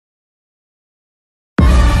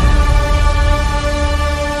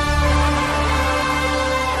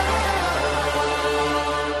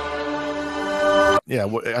Yeah,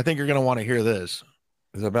 I think you're going to want to hear this.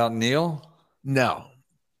 Is it about Neil? No.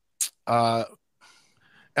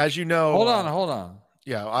 As you know, hold on.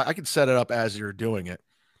 Yeah, I can set it up as you're doing it.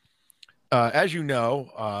 As you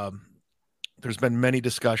know, there's been many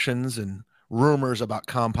discussions and rumors about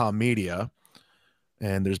compound media,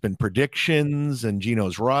 and there's been predictions, and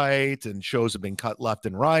Gino's right, and shows have been cut left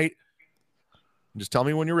and right. Just tell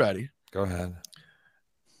me when you're ready. Go ahead.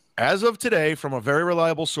 As of today, from a very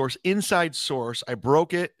reliable source, inside source, I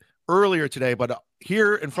broke it earlier today, but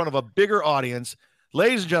here in front of a bigger audience,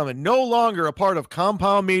 ladies and gentlemen, no longer a part of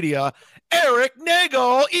Compound Media, Eric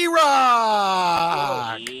Nagel, EROCK.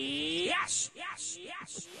 Oh, yes.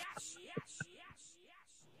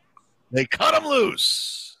 They cut him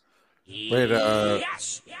loose. Wait,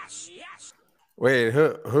 wait,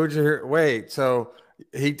 who'd you hear? Wait, so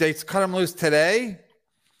they cut him loose today?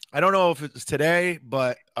 I don't know if it's today,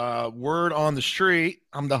 but word on the street,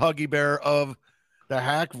 I'm the huggy bear of the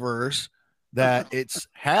Hackverse, that it's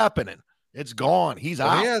happening. It's gone. He's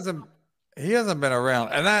out. He hasn't been around,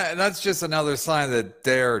 and that's just another sign that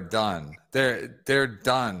they're done. They're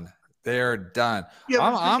done. They're done. Yeah,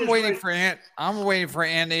 I'm waiting for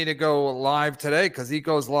Anthony to go live today because he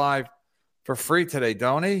goes live for free today,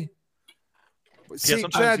 don't he? See,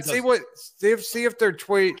 Chad, see if they're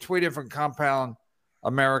tweeting from Compound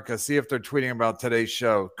America. See if they're tweeting about today's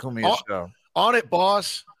show, Cumia's show. On it,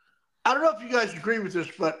 boss. I don't know if you guys agree with this,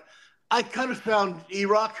 but I kind of found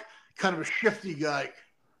EROCK kind of a shifty guy.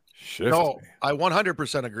 Shifty. No, I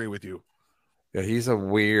 100% agree with you. Yeah, he's a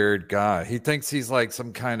weird guy. He thinks he's like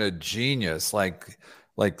some kind of genius, like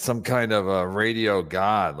some kind of a radio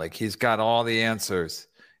god. Like he's got all the answers.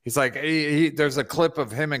 He's like, there's a clip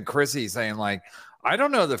of him and Chrissy saying like, I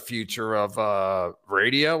don't know the future of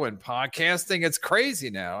radio and podcasting. It's crazy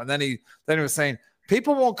now. And then he was saying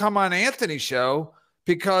people won't come on Anthony's show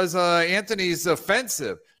because Anthony's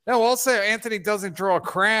offensive. No, also Anthony doesn't draw a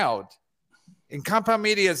crowd. And Compound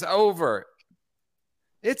Media is over.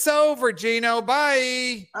 It's over, Gino.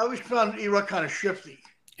 Bye. I always found EROCK kind of shifty.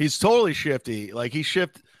 He's totally shifty. Like he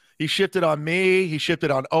shifted on me. He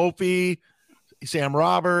shifted on Opie, Sam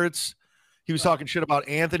Roberts. He was talking shit about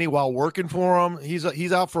Anthony while working for him.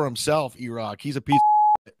 He's out for himself, EROCK. He's a piece of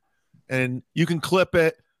shit. And you can clip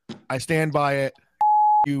it. I stand by it.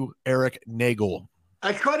 You, Eric Nagel.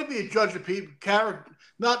 I try to be a judge of people character,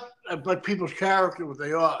 not but people's character, what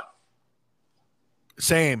they are.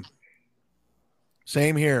 Same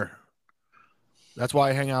here. That's why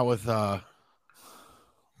I hang out with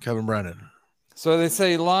Kevin Brennan. So they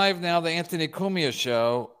say live now, the Anthony Cumia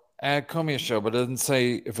show, at Cumia show, but it doesn't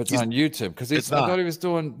say if it's on YouTube because I thought he was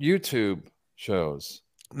doing YouTube shows.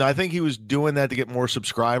 No, I think he was doing that to get more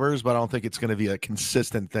subscribers, but I don't think it's going to be a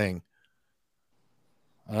consistent thing.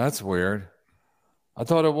 Oh, that's weird. I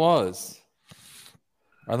thought it was.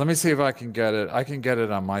 All right, let me see if I can get it. I can get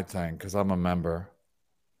it on my thing because I'm a member.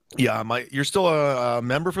 Yeah, you're still a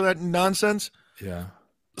member for that nonsense? Yeah.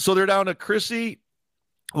 So they're down to Chrissy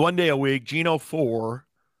 1 day a week, Gino 4,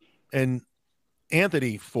 and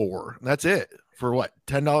Anthony 4. That's it. For what,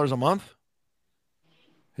 $10 a month?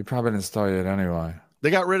 He probably didn't start it anyway.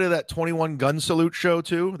 They got rid of that 21 Gun Salute show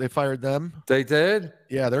too. They fired them. They did?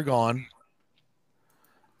 Yeah, they're gone.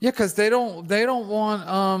 Yeah, because they don't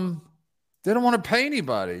want to pay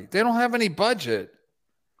anybody. They don't have any budget.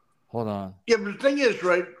 Hold on. Yeah, but the thing is,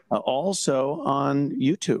 right? Also on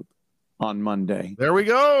YouTube on Monday. There we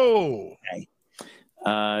go. Okay.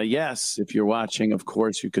 Yes, if you're watching, of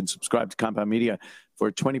course, you can subscribe to Compound Media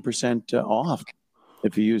for 20% off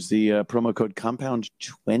if you use the promo code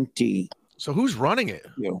Compound20. So who's running it?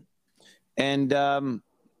 You. And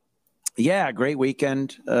yeah, great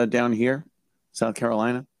weekend down here, South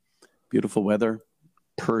Carolina. Beautiful weather,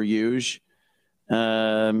 per usual.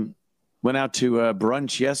 Went out to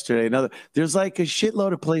brunch yesterday. There's like a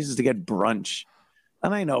shitload of places to get brunch.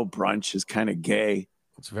 And I know brunch is kind of gay.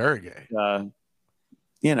 It's very gay.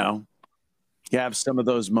 You know, you have some of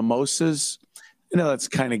those mimosas. You know, that's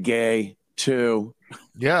kind of gay too.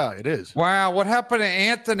 Yeah, it is. Wow, what happened to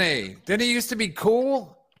Anthony? Didn't he used to be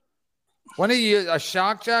cool? When he a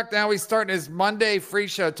shock jock? Now he's starting his Monday free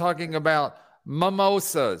show talking about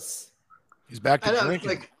mimosas. He's back to drinking.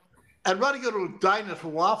 Like, I'd rather go to a diner for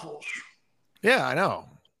waffles. Yeah, I know.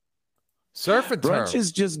 Surf and turf. Brunch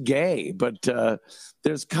is just gay, but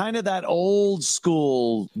there's kind of that old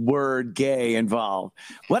school word gay involved.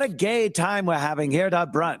 What a gay time we're having here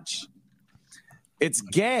at brunch. It's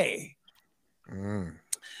gay.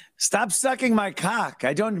 Stop sucking my cock.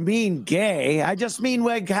 I don't mean gay. I just mean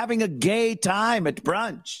we're having a gay time at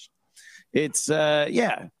brunch. It's,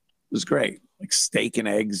 yeah, it was great. Like steak and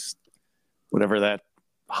eggs, whatever that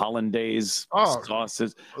hollandaise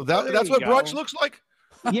sauces. That's what brunch looks like.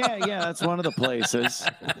 Yeah, that's one of the places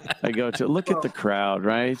I go to. Look at the crowd,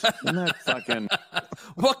 right? Isn't that fucking...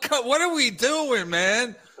 What are we doing,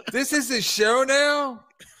 man? This is his show now?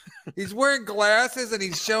 He's wearing glasses and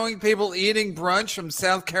he's showing people eating brunch from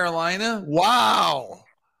South Carolina? Wow.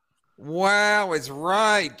 Wow, it's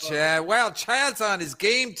right, Chad. Wow, Chad's on his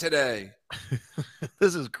game today.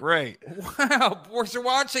 This is great. Wow, we're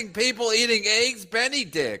watching people eating eggs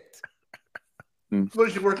Benedict. What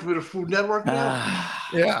is he working for the Food Network now?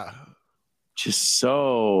 Yeah. Just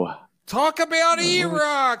so... Talk about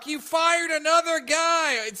EROCK. You fired another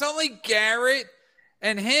guy. It's only Garrett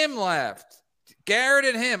and him left. Garrett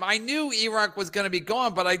and him. I knew EROCK was going to be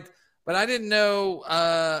gone, but I didn't know.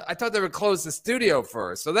 I thought they would close the studio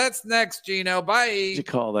first. So that's next, Gino. Bye. What do you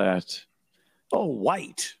call that? Oh,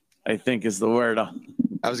 white, I think is the word.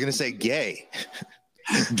 I was going to say gay.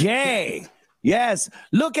 Gay. Yes.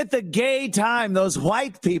 Look at the gay time those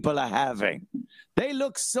white people are having. They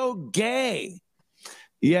look so gay.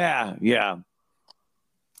 Yeah. No,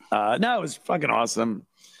 it was fucking awesome.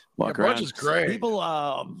 Walk around. Brunch is great. People,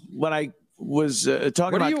 when I was talking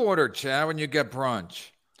about... What do you order, Chad, when you get brunch?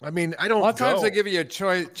 I mean, I don't. A lot of times they give you a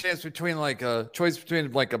chance between like a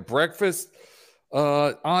breakfast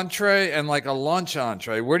entree and like a lunch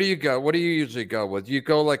entree. Where do you go? What do you usually go with? You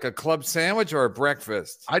go like a club sandwich or a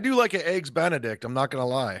breakfast? I do like an eggs Benedict. I'm not gonna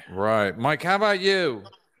lie. Right, Mike. How about you?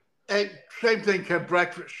 And same thing, kept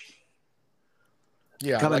breakfast.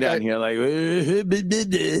 Yeah, coming down here like,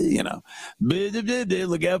 you know,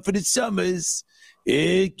 look out for the summers.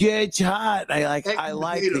 It gets hot. I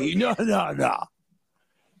like the no,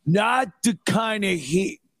 not the kind of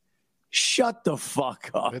heat. Shut the fuck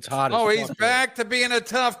up. It's hot. Oh, he's back to being a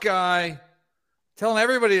tough guy, telling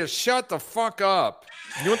everybody to shut the fuck up.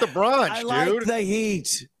 You want the brunch, I dude? like the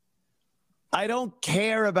heat. I don't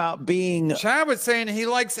care about being. Chad was saying he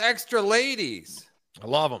likes extra ladies. I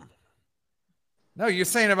love them. No, you're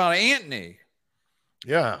saying about Anthony.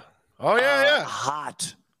 Yeah. Oh, yeah.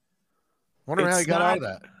 Hot. Wonder how you got out of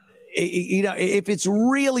that. You know, if it's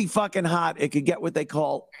really fucking hot, it could get what they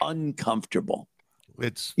call uncomfortable.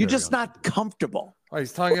 You're just not comfortable. Oh,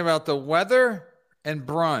 he's talking about the weather and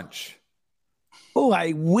brunch. Oh,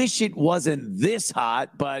 I wish it wasn't this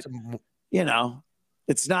hot, but, you know,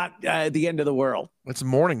 it's not the end of the world. It's a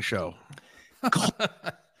morning show.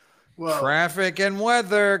 Well, traffic and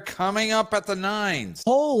weather coming up at the 9s.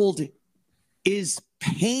 Cold is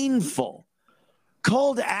painful.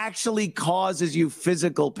 Cold actually causes you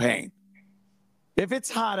physical pain. If it's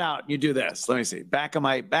hot out, you do this. Let me see. Back of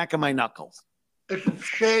my knuckles. It's a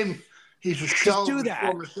shame he's a shell do that.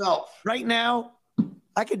 For himself. Right now,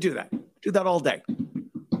 I could do that. Do that all day.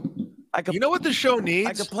 I could. You know what the show needs?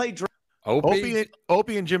 I could play.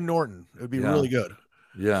 Opie and Jim Norton. It would be really good.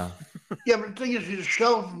 Yeah. Yeah, but the thing is, he's a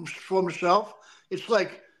shell for himself. It's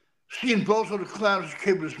like seeing Bozo the Clown as a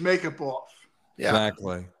kid with his makeup off. Yeah.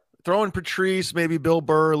 Exactly. Throwing Patrice, maybe Bill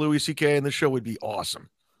Burr, Louis C.K. in the show would be awesome.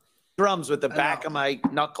 Drums with the back of my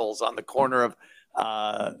knuckles on the corner of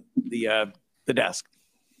the desk.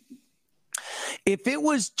 If it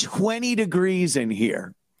was 20 degrees in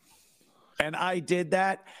here and I did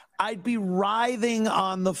that, I'd be writhing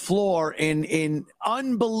on the floor in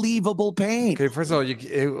unbelievable pain. Okay, first of all,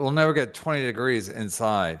 it will never get 20 degrees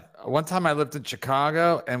inside. One time I lived in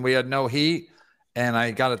Chicago and we had no heat and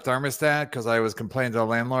I got a thermostat because I was complaining to the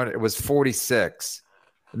landlord. It was 46.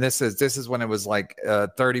 And this is when it was like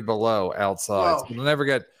 30 below outside. So it'll never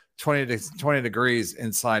get 20 degrees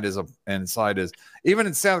inside is even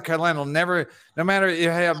in South Carolina, it'll never, no matter if you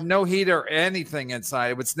have no heat or anything inside,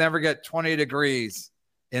 it would never get 20 degrees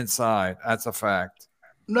inside. That's a fact.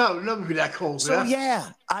 No, it'll never be that cold. So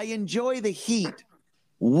yeah, I enjoy the heat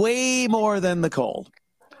way more than the cold.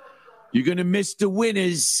 You're gonna miss the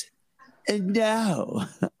winners. And no,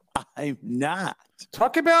 I'm not.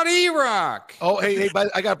 Talk about EROCK. Oh, hey,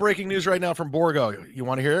 I got breaking news right now from Borgo. You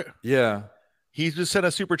want to hear it? Yeah. He just sent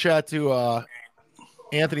a super chat to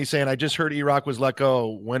Anthony saying, I just heard EROCK was let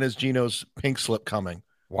go. When is Gino's pink slip coming?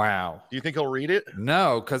 Wow. Do you think he'll read it?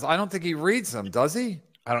 No, because I don't think he reads them, does he?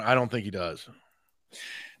 I don't think he does.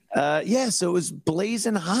 Yeah, so it was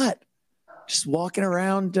blazing hot. Just walking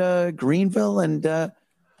around Greenville, and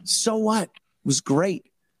so what? It was great.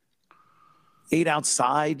 Ate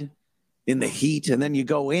outside in the heat, and then you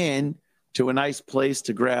go in to a nice place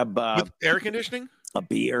to grab with air conditioning, a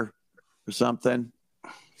beer or something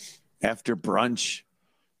after brunch.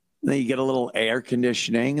 And then you get a little air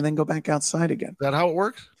conditioning, and then go back outside again. Is that how it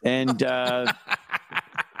works? And the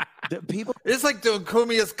people, it's like doing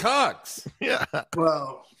Cumia's cocks. Yeah.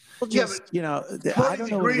 Well, just, you know, I don't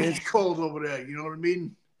know what it is. Cold over there. You know what I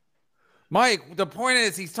mean? Mike, the point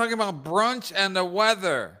is he's talking about brunch and the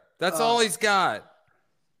weather. That's all he's got.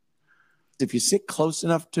 If you sit close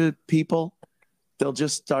enough to people, they'll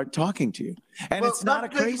just start talking to you. And it's not a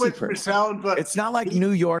crazy person. Sound, but it's not like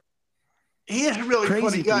New York. He is a really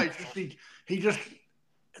funny guy.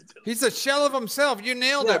 He's a shell of himself. You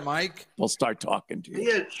nailed it, Mike. We'll start talking to you. He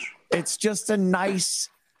is. It's just a nice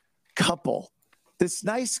couple. This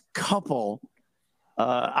nice couple.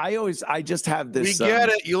 I just have this. We get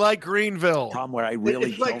it. You like Greenville. Problem where I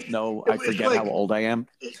really don't know. I forget how old I am.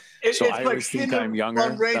 So I always think I'm younger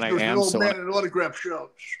than I am. So man in autograph shows.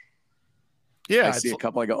 Yeah, I see a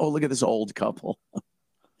couple. I go, oh, look at this old couple.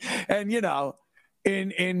 And you know,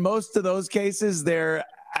 in most of those cases, they're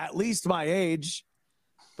at least my age,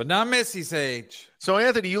 but not Missy's age. So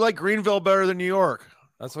Anthony, you like Greenville better than New York?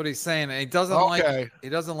 That's what he's saying. And he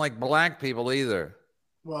doesn't like black people either.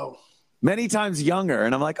 Whoa. Many times younger,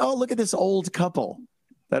 and I'm like, oh, look at this old couple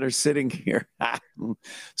that are sitting here.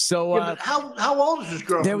 So how old is this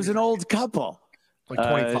girl? There was an old couple, like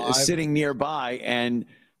 25, sitting nearby, and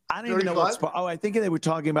I don't 35? even know what's. Oh, I think they were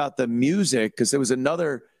talking about the music because there was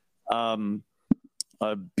another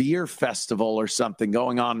a beer festival or something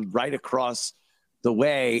going on right across the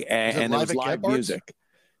way, and there was live music,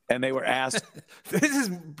 and they were asked.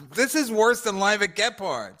 This is worse than live at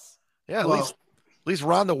Gephardt's. Yeah, at least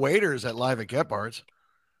Ron the waiter's at live at Gephardt's.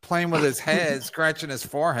 Playing with his head, scratching his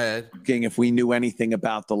forehead. If we knew anything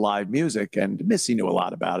about the live music, and Missy knew a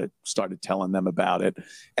lot about it, started telling them about it.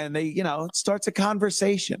 And they, it starts a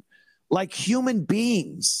conversation like human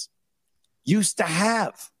beings used to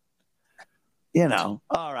have. All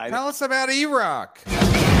right. Tell us about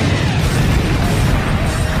EROCK.